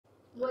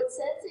What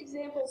sets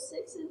example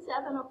 6 and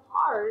 7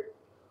 apart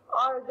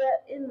are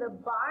that in the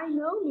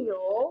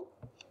binomial,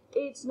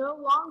 it's no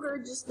longer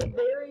just the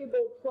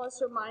variable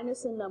plus or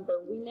minus a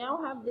number. We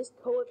now have this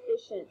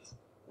coefficient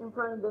in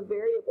front of the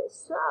variable.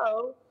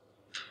 So,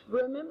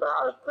 remember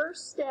our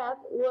first step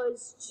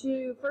was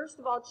to, first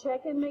of all,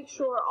 check and make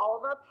sure all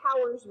of our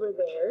powers were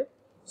there.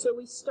 So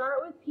we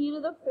start with p to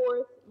the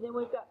fourth, then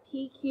we've got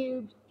p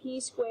cubed, p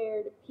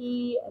squared,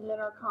 p, and then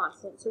our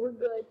constant. So we're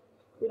good.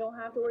 We don't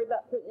have to worry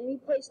about putting any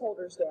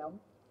placeholders down.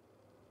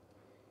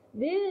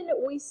 Then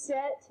we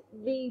set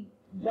the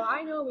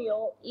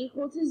binomial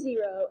equal to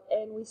 0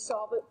 and we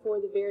solve it for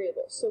the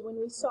variable. So when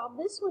we solve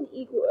this one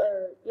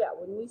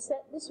when we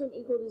set this one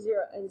equal to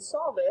 0 and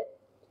solve it,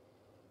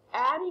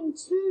 adding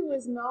 2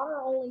 is not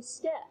our only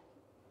step.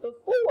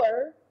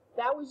 Before,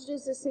 that was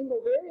just a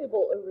single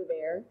variable over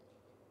there,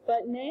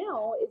 but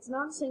now it's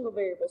not a single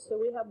variable, so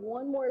we have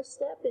one more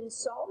step in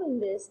solving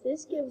this.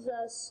 This gives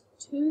us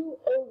 2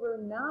 over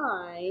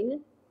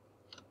 9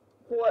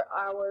 for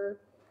our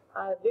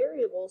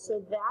variable,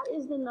 so that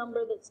is the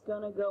number that's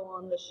going to go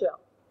on the shelf.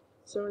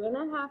 So we're going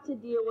to have to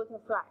deal with a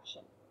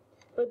fraction.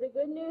 But the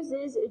good news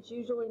is it's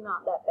usually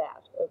not that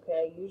bad,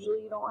 okay?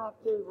 Usually you don't have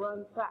to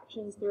run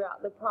fractions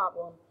throughout the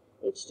problem.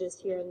 It's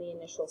just here in the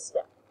initial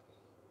step.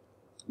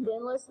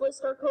 Then let's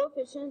list our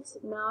coefficients: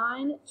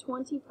 9,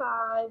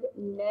 25,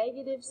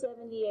 negative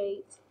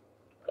 78,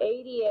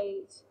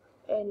 88,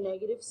 and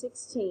negative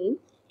 16.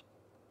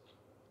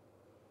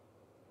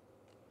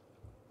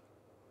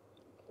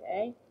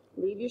 Okay,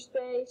 leave your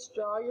space,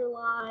 draw your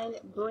line,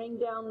 bring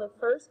down the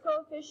first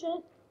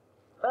coefficient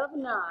of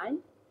 9,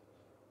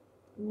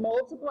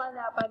 multiply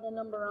that by the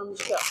number on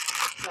the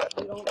shelf. Now, if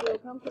you don't feel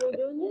comfortable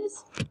doing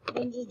this,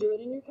 then just do it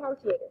in your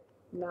calculator.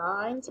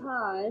 9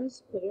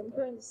 times, put it in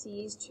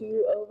parentheses,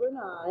 2 over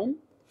 9,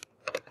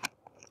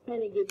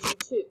 and it gives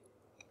you 2.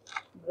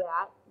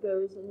 That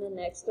goes in the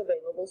next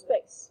available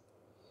space.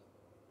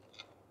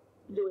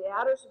 Do we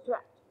add or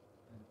subtract?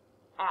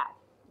 Add.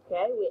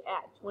 Okay, we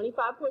add.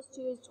 25 plus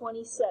 2 is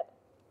 27.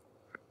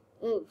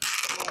 Now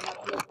I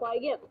have to multiply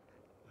again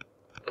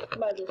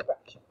by this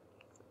fraction.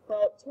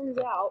 Well, it turns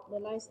out, the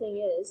nice thing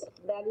is,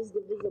 that is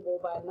divisible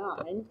by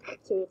 9,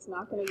 so it's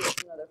not going to give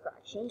us another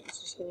fraction. It's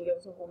just going to give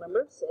us a whole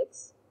number of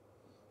 6.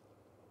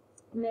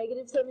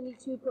 Negative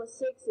 72 plus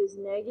 6 is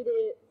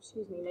negative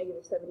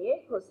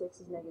 78 plus 6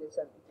 is negative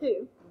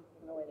 72. I'm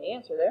giving away the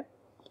answer there.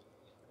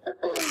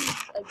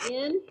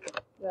 Again,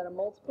 we've got to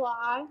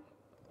multiply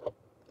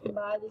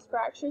by this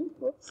fraction.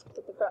 Whoops,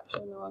 put the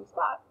fraction in the wrong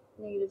spot.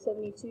 Negative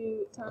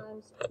 72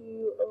 times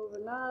 2 over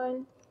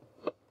 9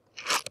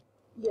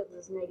 gives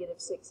us negative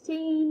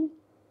 16.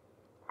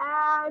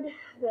 Add,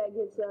 that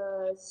gives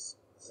us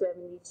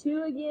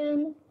 72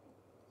 again.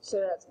 So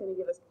that's going to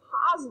give us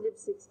positive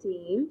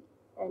 16.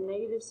 And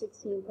negative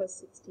 16 plus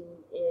 16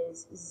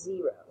 is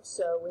 0.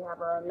 So we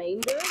have a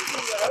remainder of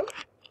 0.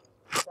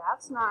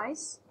 That's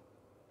nice.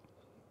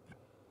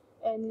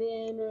 And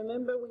then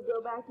remember, we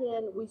go back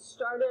in,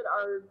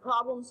 our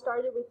problem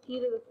started with p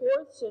to the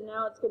fourth, so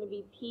now it's going to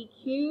be p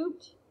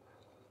cubed,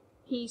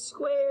 p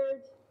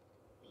squared,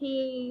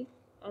 p,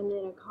 and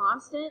then a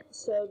constant.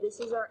 So this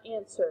is our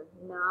answer,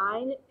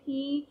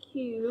 9p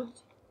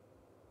cubed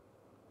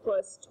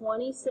plus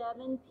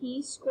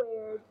 27p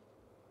squared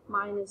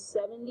minus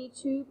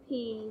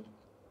 72p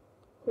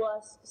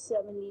plus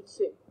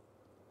 72.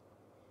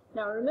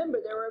 Now remember,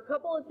 there were a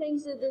couple of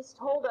things that this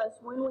told us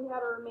when we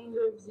had a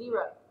remainder of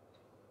 0.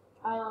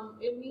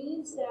 It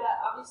means that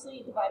obviously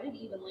it divided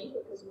evenly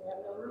because we have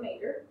no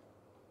remainder.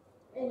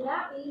 And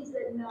that means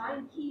that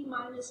 9p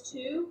minus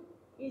 2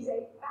 is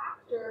a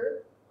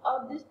factor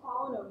of this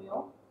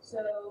polynomial.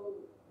 So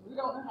we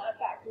don't know how to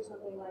factor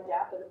something like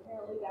that, but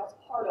apparently that's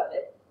part of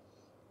it.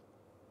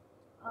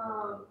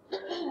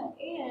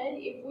 And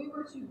if we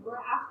were to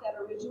graph that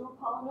original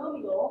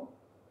polynomial,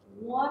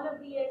 one of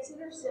the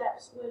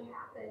x-intercepts would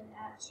happen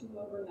at 2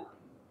 over 9.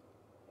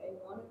 Okay,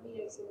 one of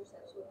the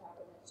x-intercepts would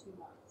happen at 2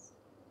 9s.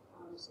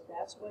 So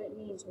that's what it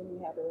means when we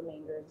have a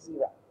remainder of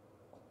 0.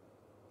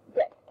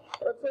 Okay,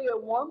 let's look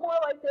at one more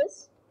like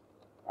this.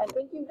 I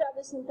think you've got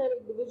the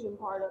synthetic division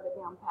part of it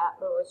down pat,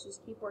 but let's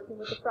just keep working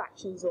with the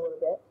fractions a little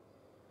bit.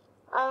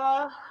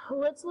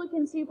 Let's look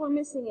and see if we're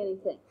missing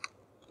anything.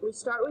 We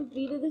start with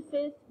v to the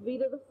fifth, v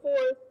to the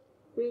fourth.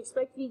 We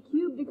expect v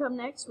cubed to come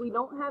next. We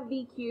don't have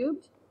v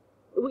cubed.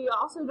 We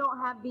also don't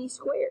have v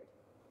squared.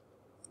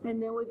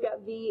 And then we've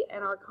got v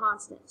and our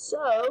constant.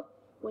 So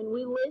when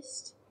we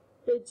list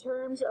the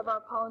terms of our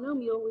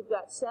polynomial, we've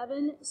got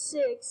 7,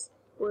 6.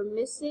 We're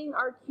missing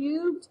our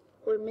cubed.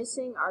 We're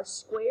missing our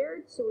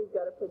squared. So we've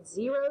got to put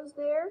zeros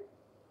there.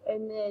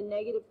 And then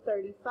negative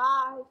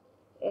 35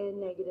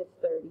 and negative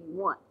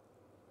 31.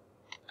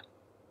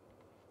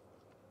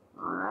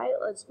 All right,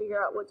 let's figure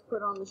out what to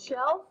put on the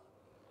shelf.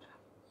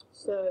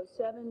 So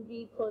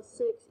 7v plus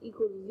 6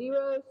 equals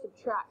 0.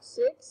 Subtract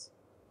 6.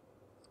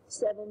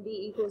 7v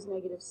equals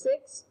negative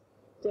 6.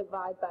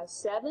 Divide by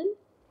 7.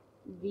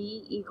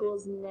 V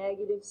equals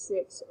negative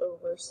 6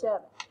 over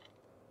 7.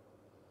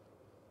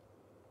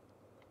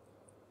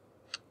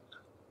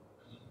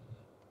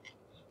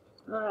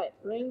 Alright,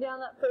 bring down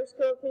that first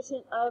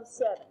coefficient of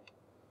 7.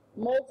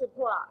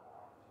 Multiply.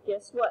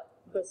 Guess what?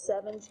 The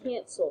 7s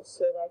cancel,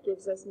 so that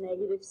gives us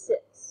negative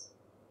 6.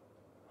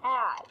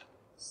 Add.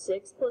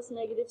 6 plus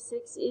negative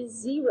 6 is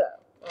 0.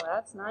 Well,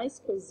 that's nice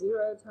because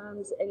 0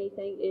 times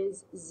anything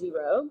is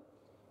 0.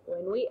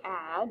 When we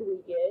add,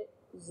 we get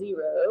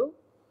 0.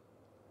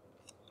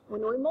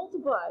 When we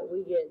multiply,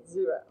 we get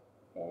 0.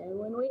 And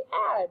when we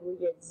add, we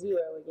get 0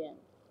 again.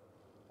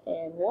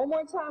 And one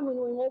more time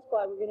when we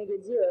multiply, we're going to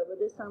get 0, but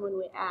this time when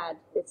we add,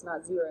 it's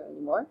not 0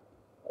 anymore.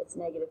 It's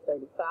negative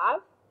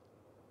 35.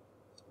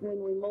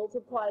 When we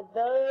multiply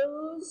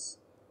those,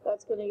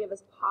 that's going to give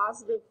us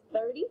positive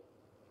 30.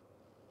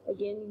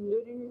 Again, you can do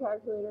it in your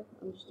calculator.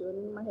 I'm just doing it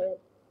in my head.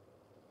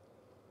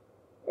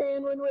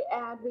 And when we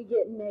add, we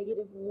get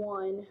negative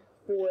 1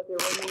 for the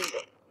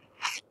remainder.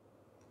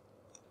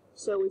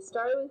 So we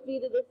started with v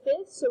to the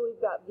 5th, so we've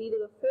got v to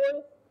the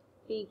 4th,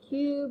 v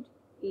cubed,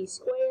 v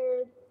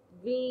squared,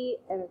 v,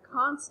 and a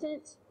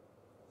constant.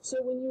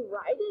 So when you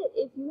write it,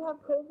 if you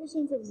have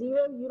coefficients of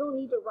 0, you don't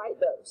need to write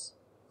those.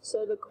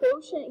 So the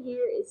quotient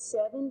here is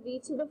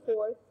 7v to the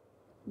 4th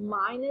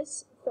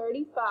minus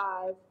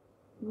 35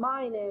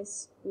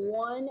 minus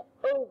 1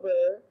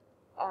 over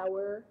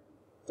our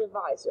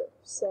divisor,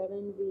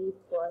 7v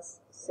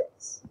plus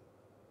 6.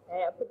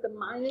 Okay, I put the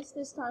minus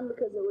this time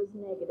because it was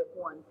negative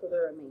 1 for the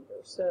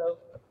remainder. So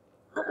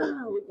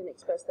we can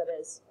express that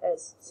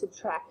as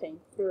subtracting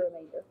the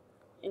remainder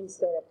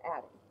instead of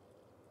adding.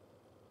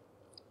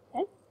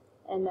 Okay,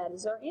 and that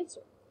is our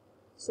answer.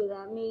 So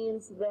that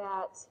means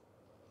that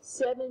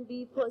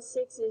 7b plus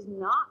 6 is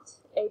not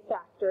a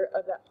factor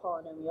of that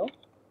polynomial.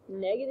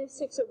 Negative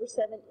 6 over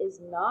 7 is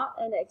not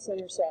an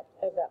x-intercept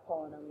of that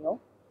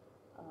polynomial,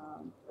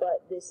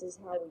 but this is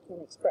how we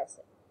can express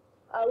it.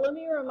 Let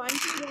me remind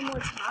you one more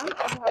time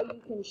of how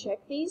you can check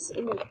these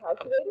in your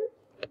calculator,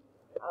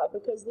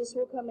 because this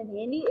will come in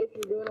handy if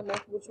you're doing a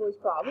multiple choice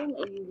problem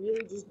and you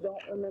really just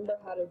don't remember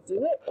how to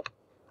do it.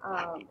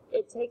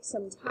 It takes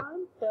some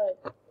time,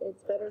 but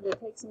it's better to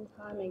take some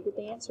time and get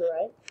the answer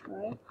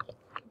right?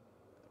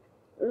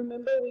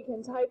 Remember, we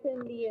can type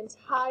in the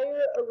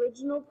entire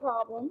original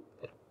problem,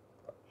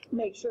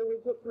 make sure we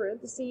put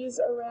parentheses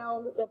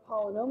around the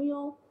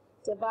polynomial,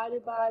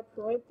 divided by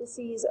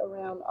parentheses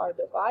around our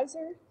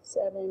divisor,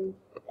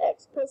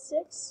 7x plus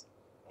 6.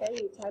 Okay,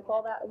 you type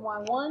all that in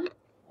y1,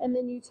 and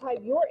then you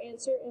type your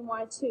answer in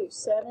y2,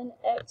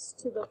 7x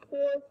to the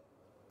 4th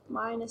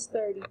minus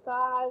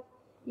 35.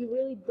 You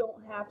really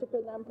don't have to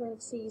put that in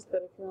parentheses,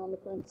 but if you're on the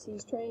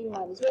parentheses train, you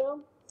might as well.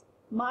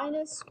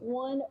 Minus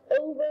 1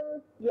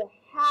 over, you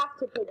have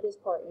to put this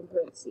part in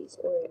parentheses,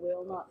 or it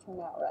will not turn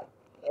out right.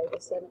 Okay, the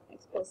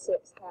 7x plus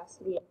 6 has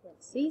to be in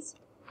parentheses.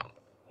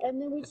 And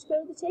then we just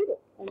go to the table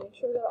and make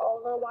sure that all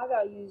of our y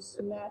values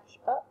match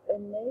up,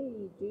 and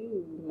they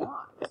do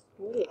not.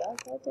 What did I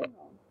type in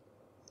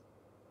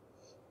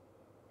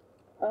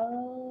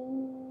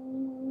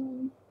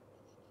wrong?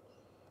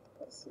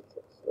 Let's see,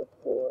 it's the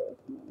 4th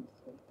minus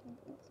 13x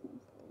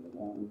minus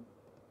 31.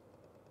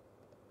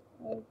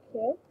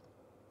 Okay.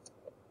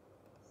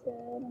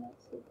 7x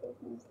equals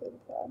minus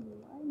 35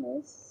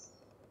 minus.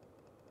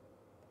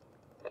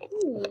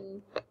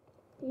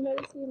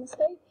 Anybody see a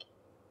mistake?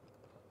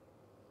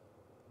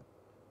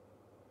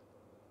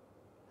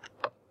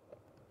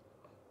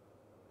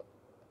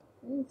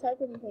 I didn't type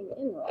anything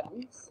in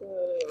wrong, so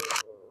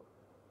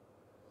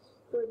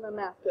where did my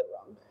math go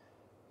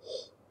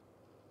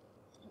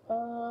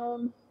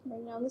wrong?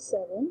 Bring down the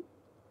 7,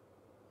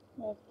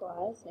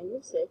 multiply, it's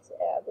negative 6,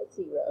 add, that's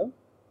 0,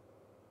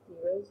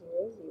 0,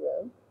 0,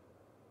 0,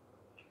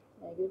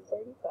 negative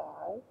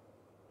 35,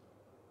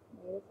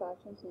 negative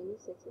 5 times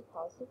negative 6 is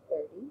positive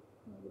 30,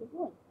 negative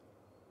 1.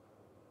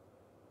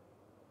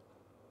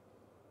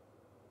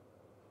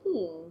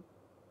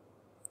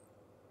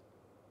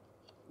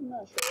 I'm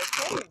not sure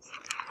what's wrong.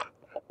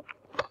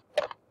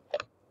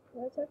 Did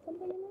I type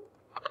something in there?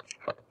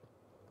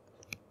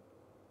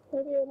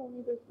 Maybe I don't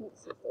need those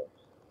mixes there.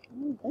 I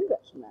don't think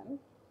that should matter.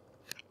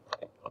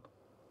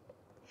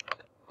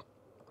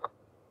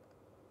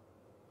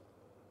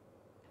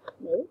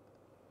 No?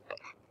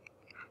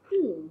 I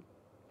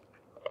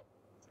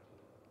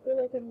feel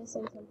like I'm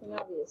missing something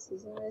obvious.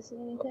 Is there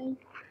missing anything?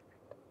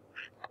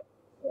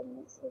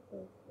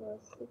 7x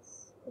plus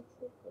 6x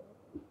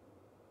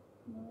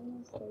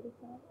minus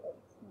 35x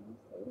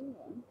minus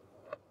 31.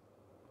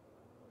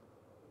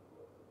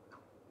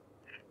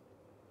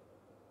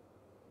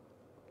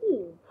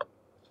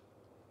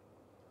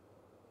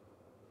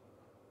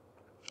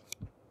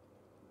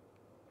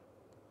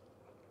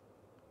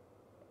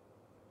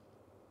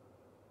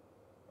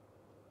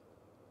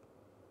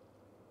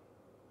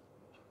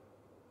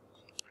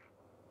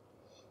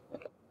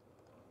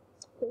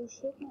 Those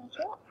should match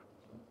up.